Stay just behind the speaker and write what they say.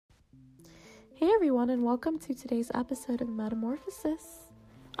Hey everyone, and welcome to today's episode of Metamorphosis.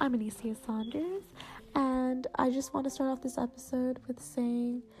 I'm Anicia Saunders, and I just want to start off this episode with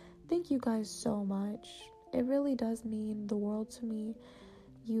saying thank you guys so much. It really does mean the world to me.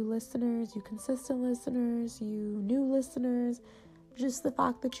 You listeners, you consistent listeners, you new listeners, just the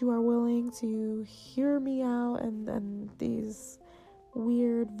fact that you are willing to hear me out and these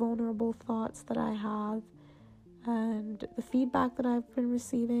weird, vulnerable thoughts that I have. And the feedback that I've been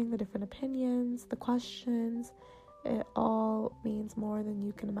receiving, the different opinions, the questions, it all means more than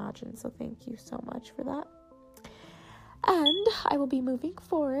you can imagine. So thank you so much for that. And I will be moving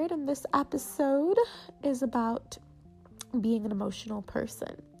forward, and this episode is about being an emotional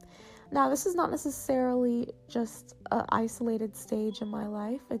person. Now, this is not necessarily just an isolated stage in my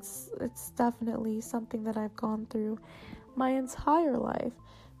life. It's definitely something that I've gone through my entire life,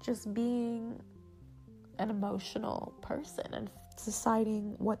 just being an emotional person and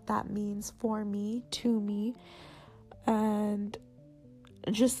deciding what that means for me, to me, and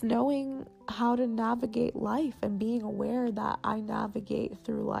just knowing how to navigate life and being aware that I navigate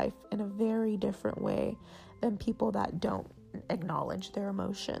through life in a very different way than people that don't acknowledge their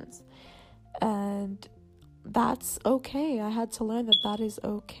emotions. And that's okay. I had to learn that that is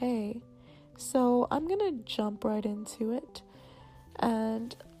okay. So I'm gonna jump right into it,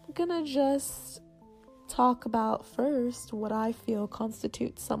 and I'm gonna just talk about first what I feel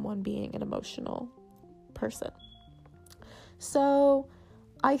constitutes someone being an emotional person. So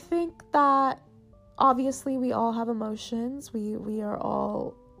I think that obviously we all have emotions. We are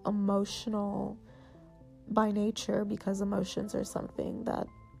all emotional by nature because emotions are something that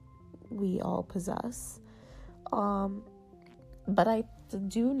we all possess. But I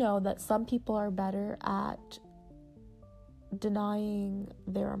do know that some people are better at denying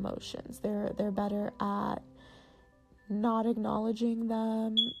their emotions. They're better at not acknowledging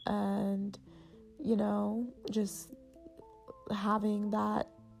them and, just having that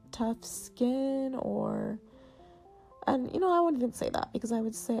tough skin I wouldn't even say that, because I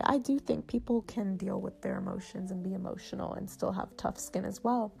would say I do think people can deal with their emotions and be emotional and still have tough skin as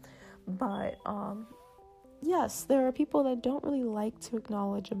well. But yes, there are people that don't really like to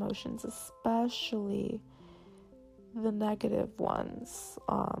acknowledge emotions, especially the negative ones.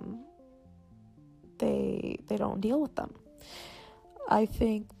 They don't deal with them. I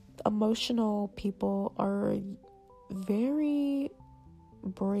think emotional people are very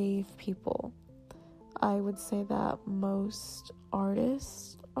brave people. I would say that most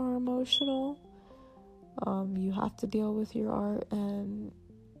artists are emotional. You have to deal with your art, and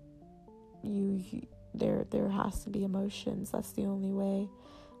there has to be emotions. That's the only way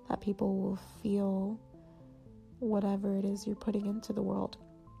that people will feel whatever it is you're putting into the world.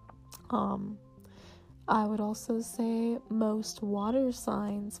 I would also say most water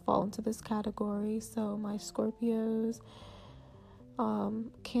signs fall into this category. So my Scorpios,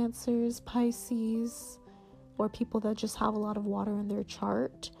 Cancers, Pisces, or people that just have a lot of water in their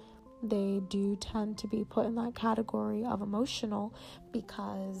chart, they do tend to be put in that category of emotional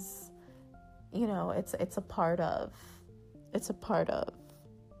because, it's a part of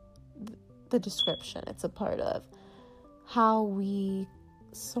the description. It's a part of how we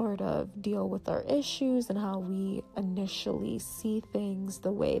sort of deal with our issues and how we initially see things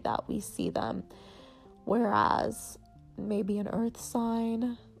the way that we see them. Whereas maybe an earth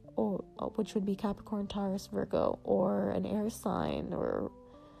sign, or which would be Capricorn, Taurus, Virgo, or an air sign, or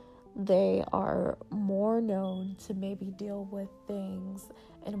they are more known to maybe deal with things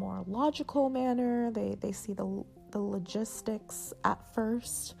in a more logical manner. They see the logistics at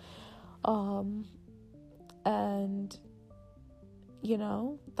first. And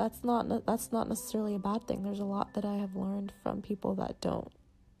that's not necessarily a bad thing. There's a lot that I have learned from people that don't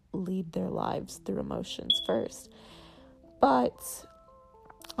lead their lives through emotions first. But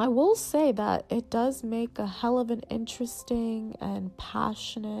I will say that it does make a hell of an interesting and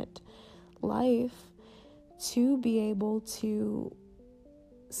passionate life to be able to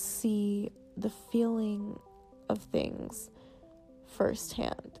see the feeling of things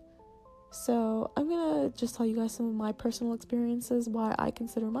firsthand. So I'm gonna just tell you guys some of my personal experiences, why I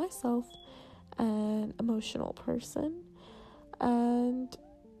consider myself an emotional person, and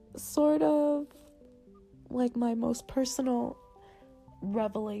sort of like my most personal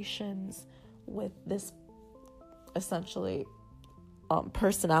revelations with this essentially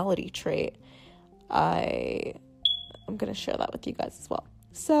personality trait. I'm gonna share that with you guys as well.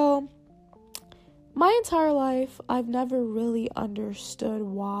 So my entire life, I've never really understood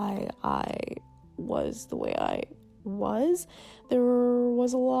why I was the way I was. There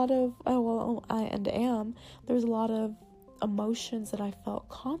was a lot of, there's a lot of emotions that I felt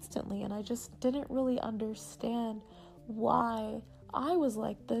constantly, and I just didn't really understand why I was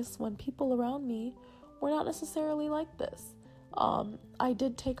like this when people around me were not necessarily like this. I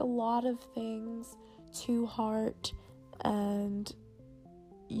did take a lot of things to heart, and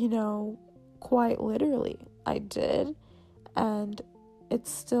quite literally I did, and it's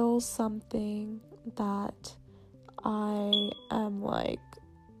still something that I am like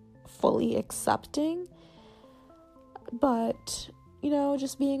fully accepting. But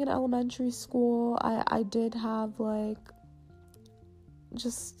just being in elementary school, I did have like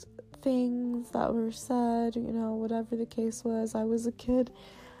just things that were said, whatever the case was. I was a kid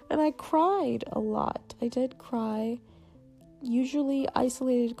and I cried a lot. I did cry, usually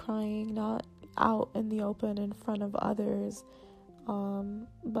isolated crying, not out in the open in front of others.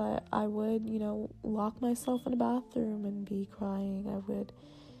 But I would, lock myself in a bathroom and be crying.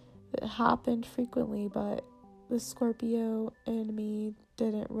 It happened frequently, but the Scorpio in me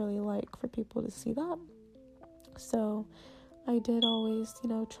didn't really like for people to see that. So I did always,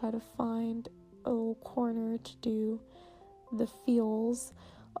 try to find a little corner to do the feels.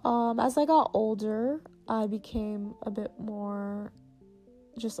 As I got older, I became a bit more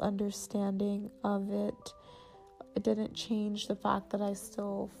just understanding of it. It didn't change the fact that I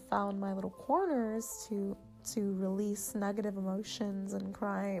still found my little corners to release negative emotions and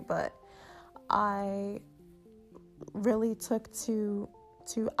cry, but I really took to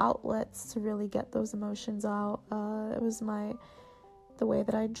outlets to really get those emotions out. It was the way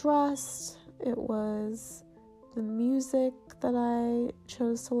that I dressed. It was the music that I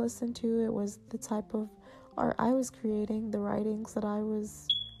chose to listen to. It was the type of art I was creating, the writings that I was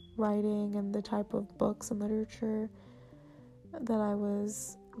writing, and the type of books and literature that I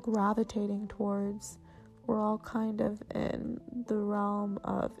was gravitating towards were all kind of in the realm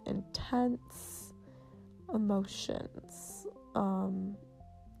of intense emotions.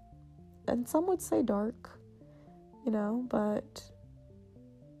 And some would say dark, but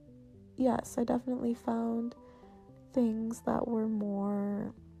yes, I definitely found things that were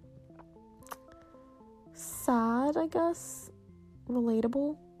more sad, I guess,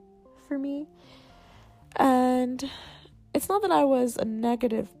 relatable for me. And it's not that I was a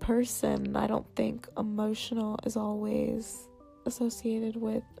negative person. I don't think emotional is always associated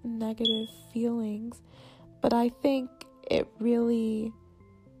with negative feelings, but I think it really,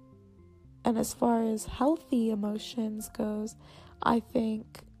 and as far as healthy emotions goes, I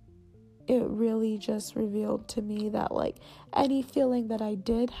think it really just revealed to me that like any feeling that I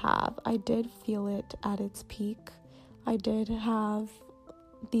did have, I did feel it at its peak. I did have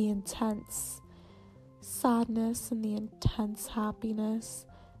the intense sadness and the intense happiness,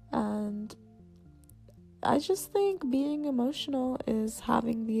 and I just think being emotional is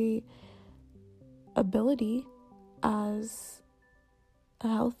having the ability as a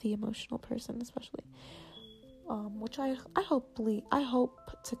healthy emotional person, especially, which I hope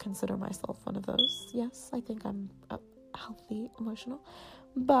to consider myself one of those. Yes, I think I'm a healthy emotional,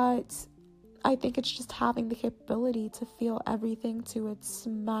 but I think it's just having the capability to feel everything to its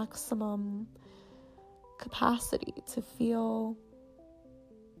maximum capacity, to feel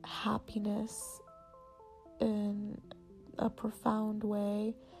happiness in a profound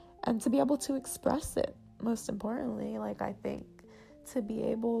way, and to be able to express it, most importantly. Like, I think to be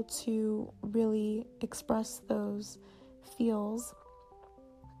able to really express those feels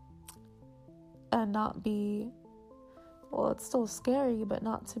and not be, well, it's still scary, but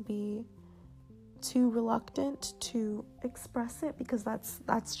not to be too reluctant to express it, because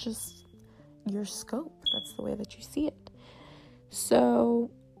that's just your scope. That's the way that you see it.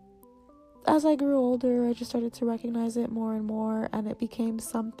 So as I grew older, I just started to recognize it more and more, and it became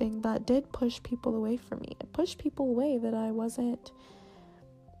something that did push people away from me. It pushed people away, that I wasn't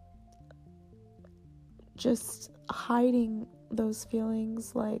just hiding those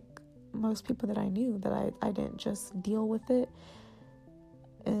feelings like most people that I knew, that I didn't just deal with it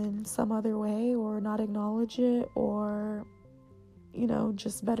in some other way, or not acknowledge it, or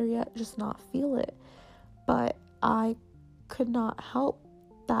just better yet, just not feel it. But I could not help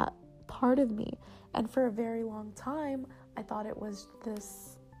that part of me, and for a very long time I thought it was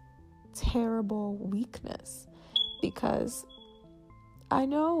this terrible weakness, because I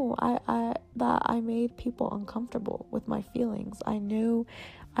know that I made people uncomfortable with my feelings. I knew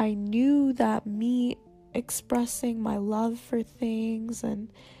that me expressing my love for things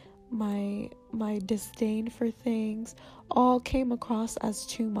and my disdain for things all came across as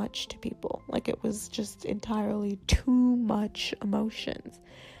too much to people. Like, it was just entirely too much emotions.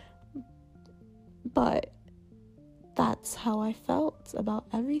 But that's how I felt about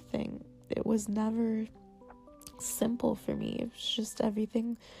everything. It was never simple for me. It was just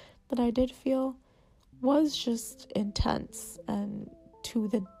everything that I did feel was just intense and to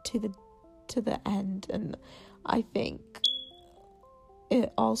the end. And I think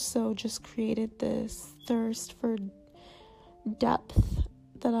it also just created this thirst for depth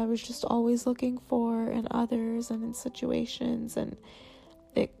that I was just always looking for in others and in situations, and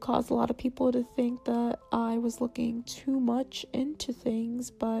it caused a lot of people to think that I was looking too much into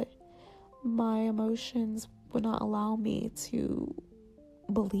things, but my emotions would not allow me to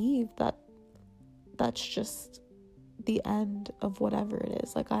believe that that's just the end of whatever it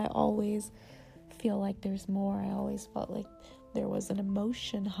is. Like, I always feel like there's more. I always felt like there was an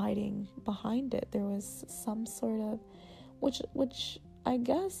emotion hiding behind it. There was some sort of, which I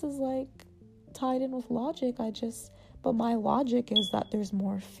guess is like tied in with logic. But my logic is that there's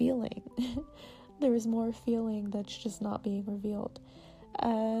more feeling. There is more feeling that's just not being revealed.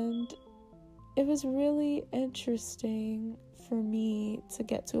 And it was really interesting for me to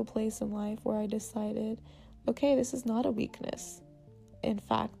get to a place in life where I decided, okay, this is not a weakness. In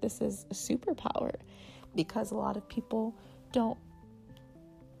fact, this is a superpower, because a lot of people don't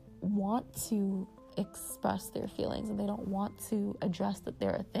want to express their feelings and they don't want to address that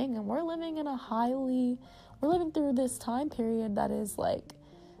they're a thing. And we're living through this time period that is like,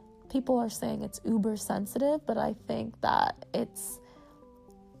 people are saying it's uber sensitive, but I think that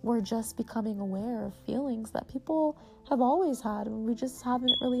we're just becoming aware of feelings that people have always had, and we just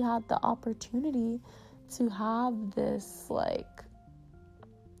haven't really had the opportunity to have this like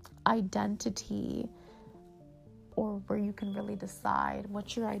identity, or where you can really decide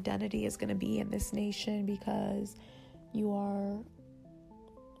what your identity is going to be in this nation, because there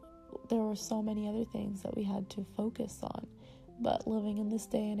were so many other things that we had to focus on. But living in this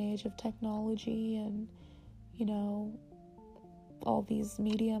day and age of technology and, all these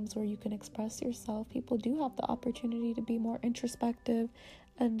mediums where you can express yourself, people do have the opportunity to be more introspective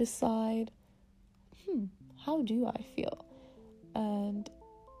and decide, how do I feel? And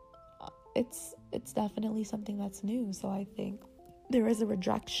it's definitely something that's new. So I think there is a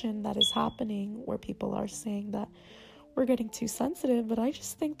rejection that is happening where people are saying that we're getting too sensitive, but I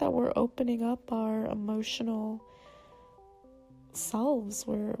just think that we're opening up our emotional selves,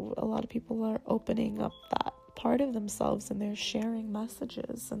 where a lot of people are opening up that part of themselves and they're sharing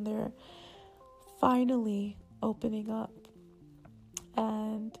messages and they're finally opening up.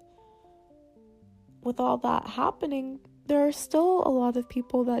 And with all that happening, there are still a lot of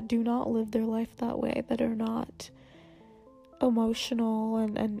people that do not live their life that way, that are not emotional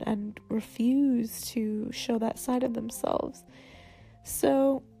and refuse to show that side of themselves.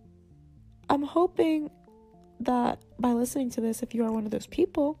 So I'm hoping that by listening to this, if you are one of those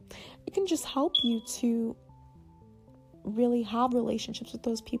people, it can just help you to really have relationships with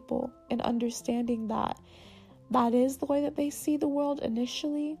those people and understanding that that is the way that they see the world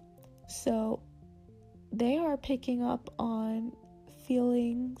initially. So they are picking up on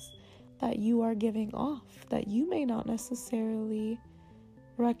feelings that you are giving off, that you may not necessarily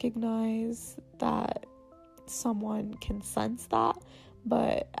recognize that someone can sense that,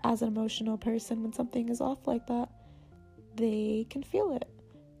 but as an emotional person, when something is off like that, they can feel it.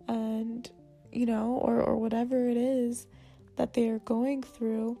 And or whatever it is that they're going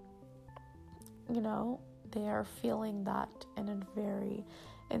through, they are feeling that in a very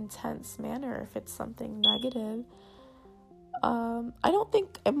intense manner. If it's something negative, I don't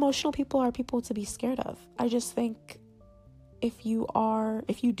think emotional people are people to be scared of. I just think if you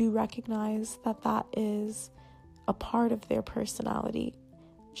do recognize that is a part of their personality,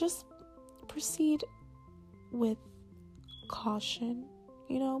 just proceed with caution,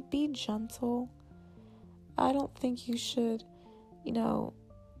 be gentle. I don't think you should,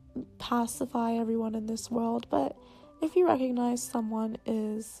 pacify everyone in this world, but if you recognize someone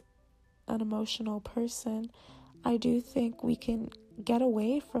is an emotional person, I do think we can get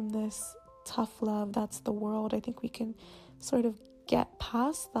away from this tough love that's the world. I think we can sort of get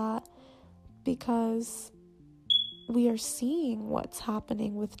past that, because we are seeing what's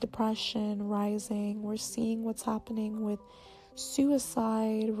happening with depression rising. We're seeing what's happening with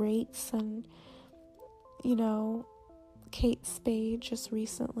suicide rates, and Kate Spade just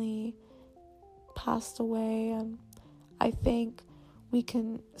recently passed away. And I think we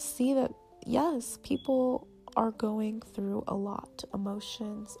can see that, yes, people are going through a lot.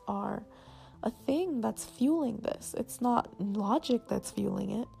 Emotions are a thing that's fueling this. It's not logic that's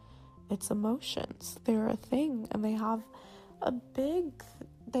fueling it. It's emotions. They're a thing, and they have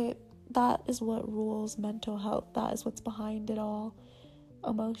that is what rules mental health. That is what's behind it all.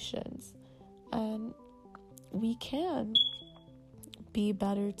 Emotions. And we can be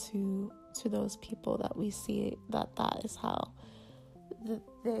better to to those people that we see that is how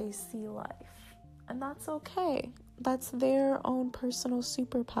they see life. And that's okay. That's their own personal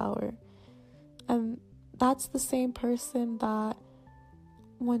superpower. And that's the same person that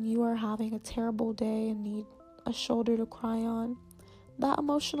when you are having a terrible day and need a shoulder to cry on, that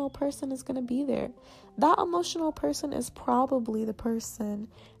emotional person is going to be there. That emotional person is probably the person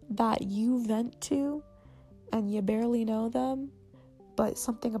that you vent to and you barely know them, but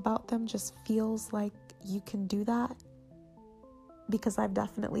something about them just feels like you can do that. Because I've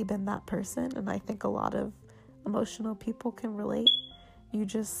definitely been that person, and I think a lot of emotional people can relate. You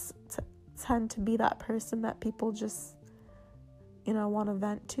just tend to be that person that people just, want to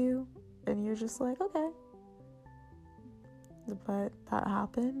vent to, and you're just like, okay. But that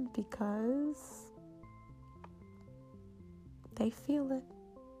happened because they feel it.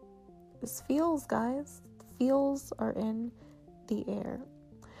 It's feels, guys. Feels are in the air.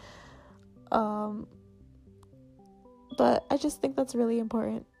 But I just think that's really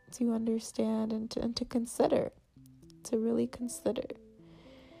important to understand and to consider, to really consider.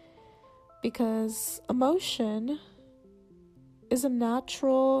 Because emotion is a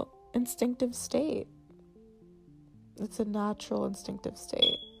natural instinctive state. It's a natural instinctive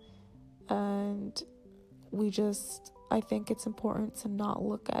state. And I think it's important to not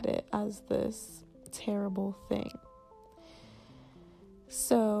look at it as this terrible thing.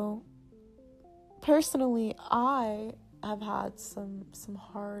 So, personally, I have had some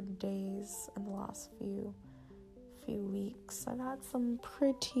hard days in the last few weeks. I've had some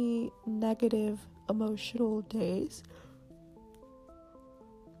pretty negative emotional days.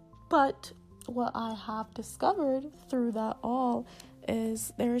 But what I have discovered through that all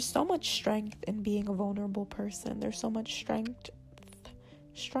is there is so much strength in being a vulnerable person. There's so much strength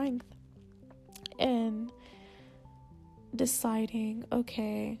in deciding,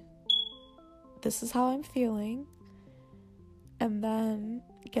 okay, this is how I'm feeling, and then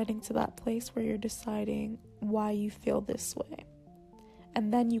getting to that place where you're deciding why you feel this way.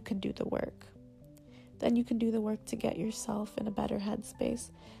 And then you can do the work. Then you can do the work to get yourself in a better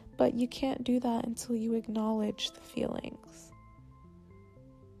headspace. But you can't do that until you acknowledge the feelings.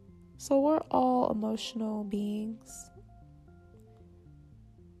 So we're all emotional beings.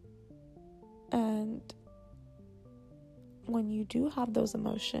 And when you do have those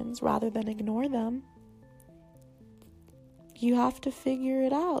emotions, rather than ignore them, you have to figure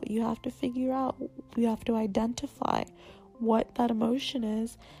it out. You have to identify what that emotion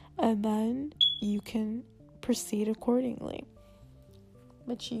is, and then you can proceed accordingly.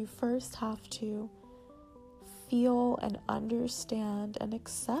 But you first have to feel and understand and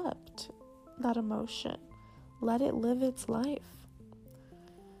accept that emotion. Let it live its life.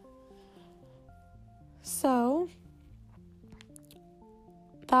 So,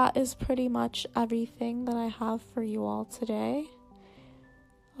 that is pretty much everything that I have for you all today.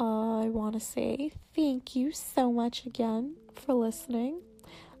 I want to say thank you so much again for listening.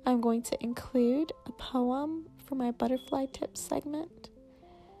 I'm going to include a poem for my butterfly tips segment.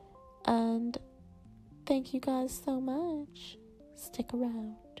 And thank you guys so much. Stick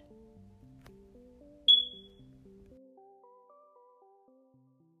around.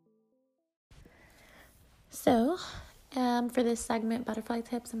 So, for this segment, Butterfly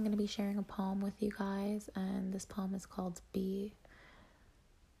Tips, I'm going to be sharing a poem with you guys. And this poem is called Be.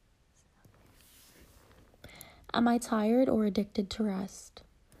 Am I tired or addicted to rest?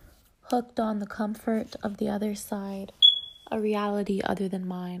 Hooked on the comfort of the other side, a reality other than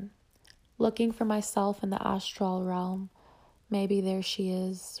mine. Looking for myself in the astral realm, maybe there she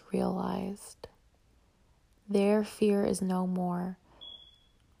is, realized. There fear is no more.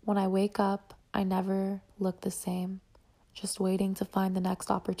 When I wake up, I never look the same, just waiting to find the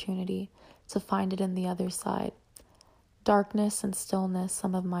next opportunity, to find it in the other side. Darkness and stillness,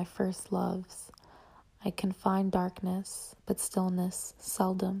 some of my first loves. I can find darkness, but stillness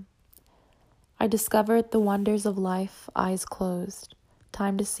seldom. I discovered the wonders of life, eyes closed.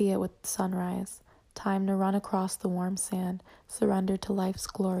 Time to see it with sunrise. Time to run across the warm sand, surrender to life's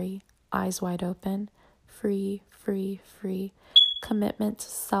glory, eyes wide open, free, free, free. Commitment to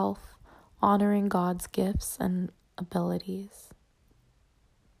self, honoring God's gifts and abilities.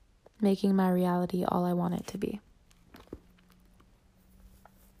 Making my reality all I want it to be.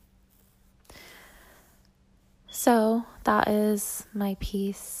 So that is my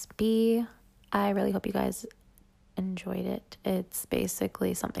piece B. I really hope you guys enjoyed it. It's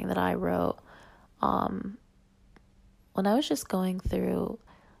basically something that I wrote when I was just going through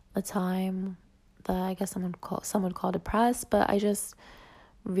a time that I guess some would call depressed, but I just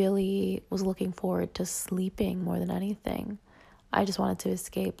really was looking forward to sleeping more than anything. I just wanted to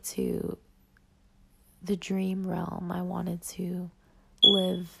escape to the dream realm. I wanted to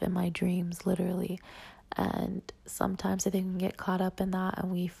live in my dreams, literally. And sometimes I think we can get caught up in that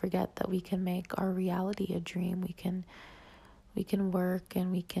and we forget that we can make our reality a dream. We can work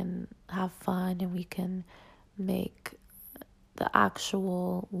and we can have fun and we can make the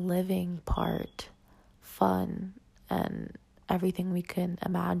actual living part fun and everything we can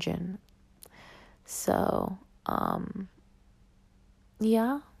imagine. So,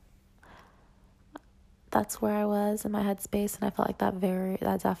 yeah, that's where I was in my headspace, and I felt like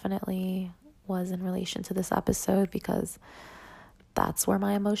that definitely was in relation to this episode, because that's where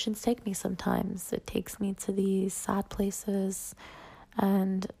my emotions take me sometimes. It takes me to these sad places,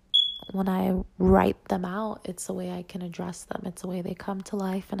 and when I write them out, it's a way I can address them. It's a way they come to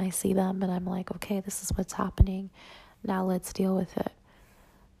life and I see them and I'm like, okay, this is what's happening. Now let's deal with it.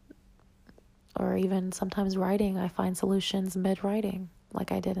 Or even sometimes writing, I find solutions mid-writing,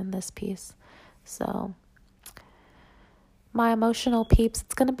 like I did in this piece. So, my emotional peeps,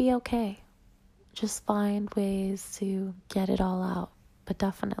 it's going to be okay. Just find ways to get it all out, but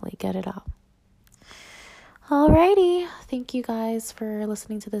definitely get it out. Alrighty, thank you guys for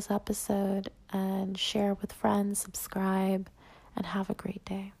listening to this episode, and share with friends, subscribe, and have a great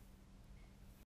day.